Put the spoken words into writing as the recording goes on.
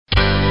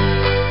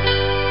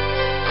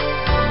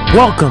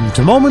Welcome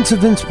to Moments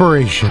of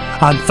Inspiration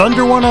on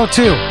Thunder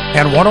 102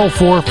 and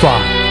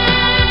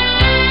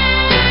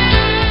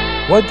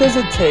 104.5. What does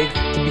it take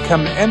to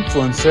become an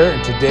influencer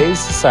in today's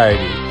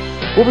society?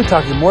 We'll be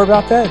talking more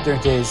about that during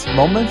today's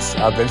Moments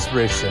of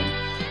Inspiration.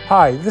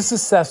 Hi, this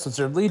is Seth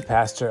Switzer, lead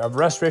pastor of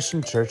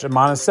Restoration Church in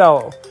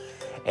Monticello.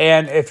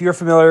 And if you're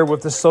familiar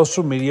with the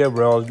social media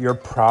world, you're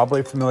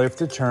probably familiar with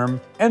the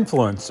term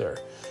influencer.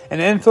 An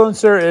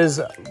influencer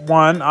is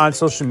one on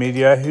social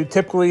media who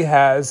typically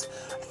has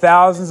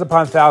thousands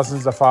upon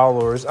thousands of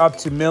followers, up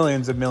to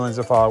millions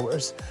of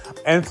followers,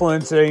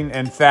 influencing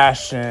in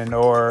fashion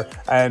or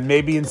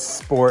maybe in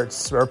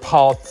sports or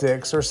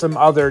politics or some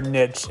other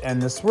niche in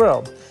this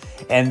world.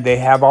 And they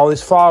have all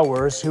these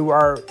followers who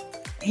are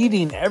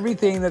eating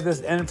everything that this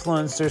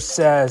influencer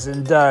says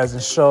and does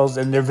and shows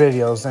in their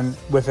videos and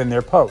within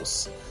their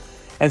posts.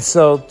 And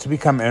so to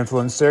become an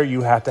influencer,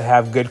 you have to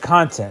have good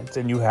content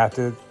and you have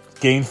to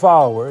gain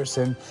followers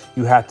and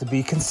you have to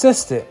be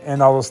consistent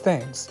and all those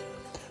things.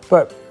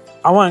 But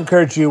I want to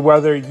encourage you,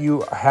 whether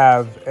you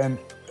have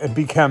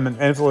become an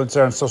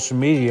influencer on social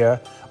media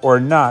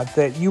or not,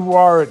 that you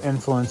are an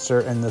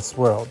influencer in this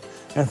world.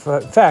 In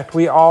fact,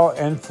 we all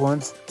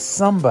influence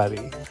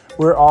somebody.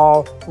 We're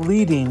all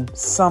leading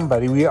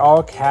somebody. We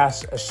all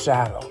cast a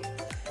shadow.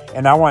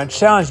 And I want to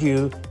challenge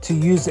you to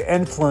use the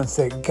influence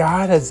that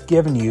God has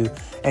given you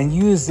and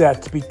use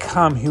that to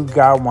become who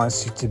God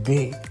wants you to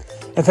be.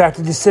 In fact,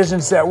 the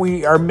decisions that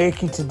we are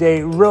making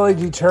today really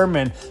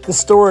determine the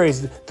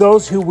stories,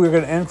 those who we're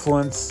going to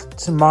influence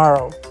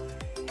tomorrow.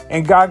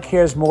 And God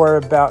cares more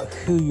about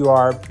who you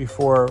are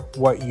before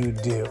what you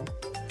do.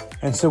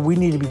 And so we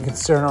need to be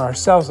concerned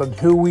ourselves on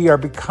who we are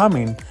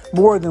becoming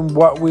more than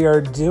what we are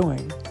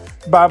doing.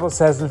 The Bible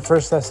says in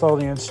 1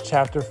 Thessalonians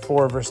chapter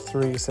 4, verse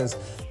 3, it says,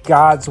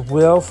 God's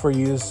will for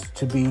you is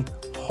to be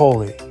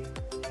holy.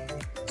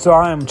 So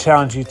I am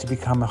challenging you to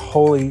become a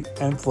holy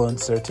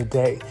influencer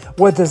today.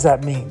 What does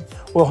that mean?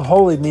 Well,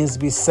 holy means to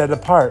be set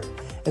apart.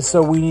 And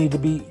so we need to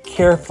be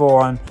careful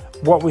on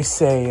what we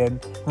say and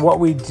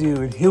what we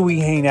do and who we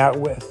hang out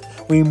with.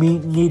 We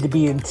need to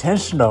be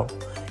intentional,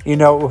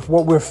 with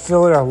what we're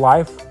filling our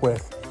life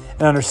with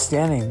and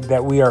understanding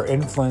that we are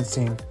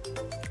influencing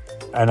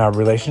in our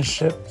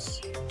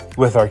relationships,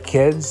 with our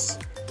kids,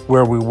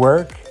 where we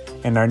work,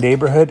 in our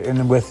neighborhood,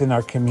 and within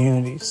our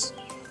communities.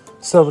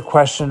 So the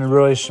question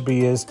really should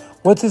be is,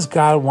 what does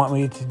God want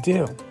me to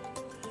do?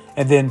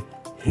 And then,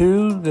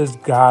 who does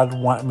God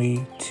want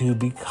me to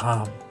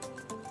become?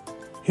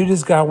 Who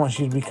does God want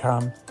you to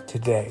become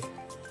today?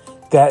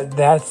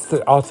 That's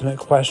the ultimate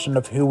question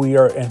of who we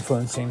are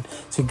influencing.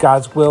 See,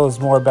 God's will is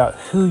more about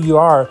who you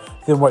are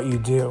than what you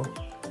do.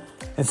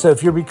 And so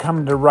if you're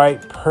becoming the right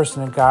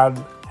person that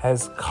God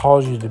has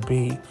called you to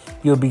be,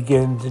 you'll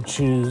begin to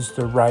choose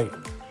the right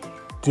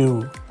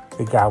do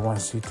that God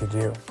wants you to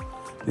do.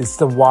 It's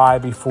the why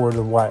before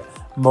the what.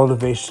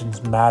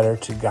 Motivations matter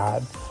to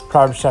God.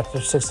 Proverbs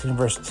chapter 16,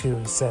 verse 2,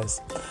 it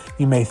says,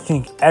 you may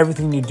think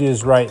everything you do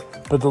is right,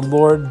 but the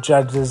Lord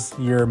judges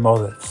your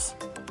motives.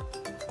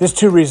 There's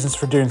two reasons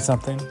for doing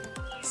something.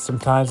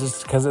 Sometimes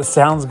it's because it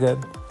sounds good.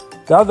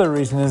 The other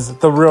reason is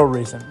the real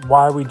reason.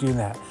 Why are we doing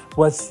that?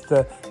 What's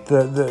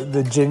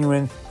the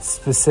genuine,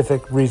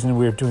 specific reason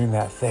we're doing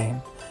that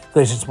thing?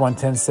 Galatians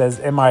 1:10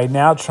 says, am I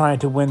now trying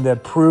to win the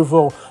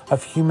approval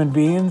of human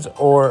beings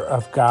or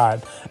of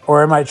God?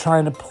 Or am I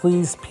trying to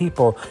please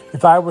people?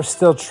 If I were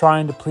still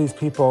trying to please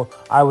people,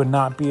 I would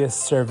not be a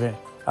servant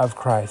of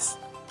Christ.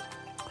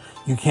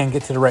 You can't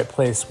get to the right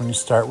place when you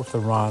start with the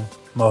wrong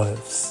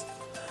motives.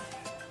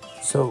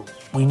 So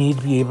we need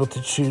to be able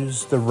to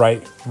choose the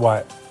right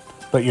what,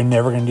 but you're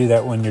never going to do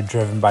that when you're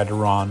driven by the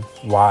wrong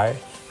why.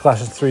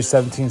 Colossians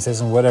 3:17 says,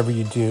 and whatever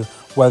you do,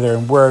 whether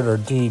in word or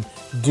deed,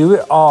 do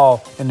it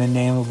all in the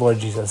name of the Lord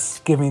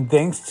Jesus, giving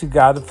thanks to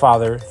God the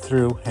Father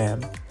through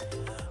him.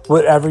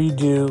 Whatever you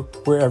do,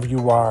 wherever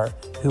you are,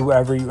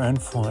 whoever you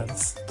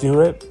influence,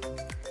 do it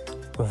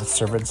with a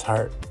servant's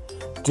heart.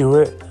 Do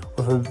it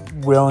with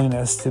a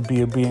willingness to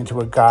be obedient to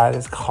what God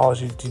has called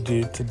you to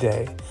do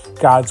today.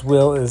 God's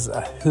will is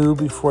a who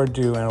before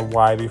do and a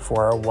why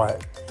before a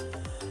what.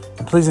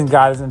 And pleasing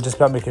God isn't just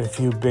about making a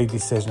few big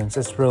decisions.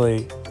 It's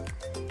really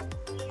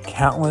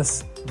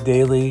countless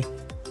daily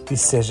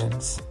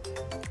decisions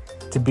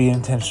to be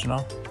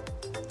intentional.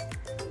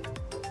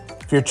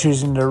 If you're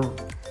choosing to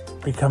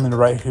become the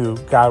right who,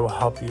 God will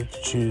help you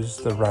to choose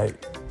the right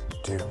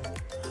do.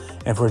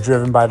 And if we're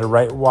driven by the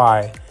right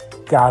why,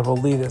 God will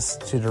lead us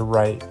to the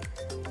right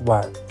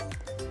what.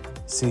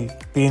 See,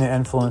 being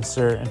an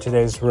influencer in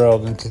today's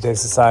world, in today's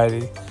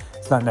society,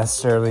 it's not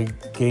necessarily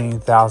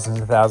gaining thousands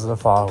and thousands of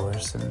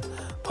followers and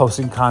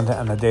posting content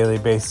on a daily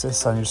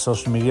basis on your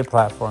social media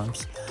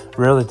platforms.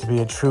 Really, to be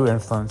a true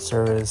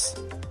influencer is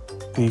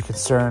be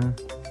concerned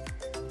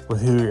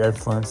with who you're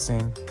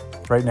influencing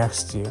right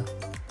next to you,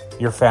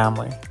 your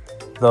family,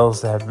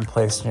 those that have been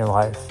placed in your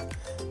life.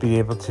 Be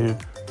able to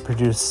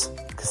produce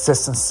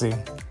consistency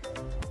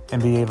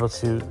and be able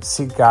to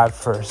seek God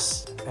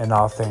first in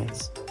all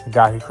things. The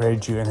God who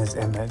created you in his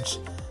image,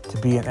 to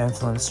be an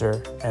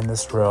influencer in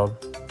this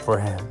world for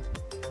him.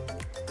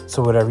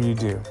 So whatever you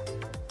do,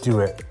 do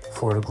it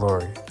for the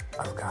glory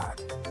of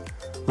God.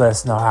 Let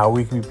us know how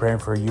we can be praying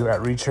for you at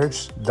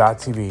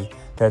rechurch.tv.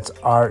 That's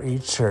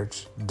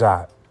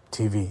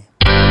rechurch.tv.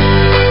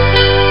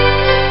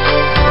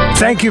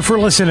 Thank you for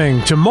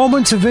listening to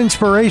Moments of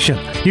Inspiration.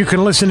 You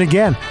can listen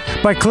again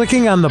by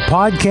clicking on the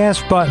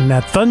podcast button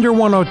at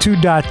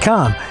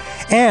thunder102.com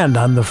and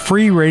on the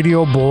free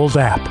Radio Bold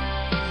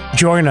app.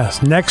 Join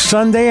us next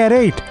Sunday at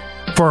 8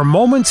 for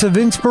Moments of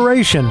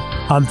Inspiration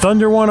on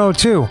Thunder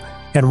 102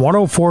 and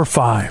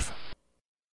 104.5.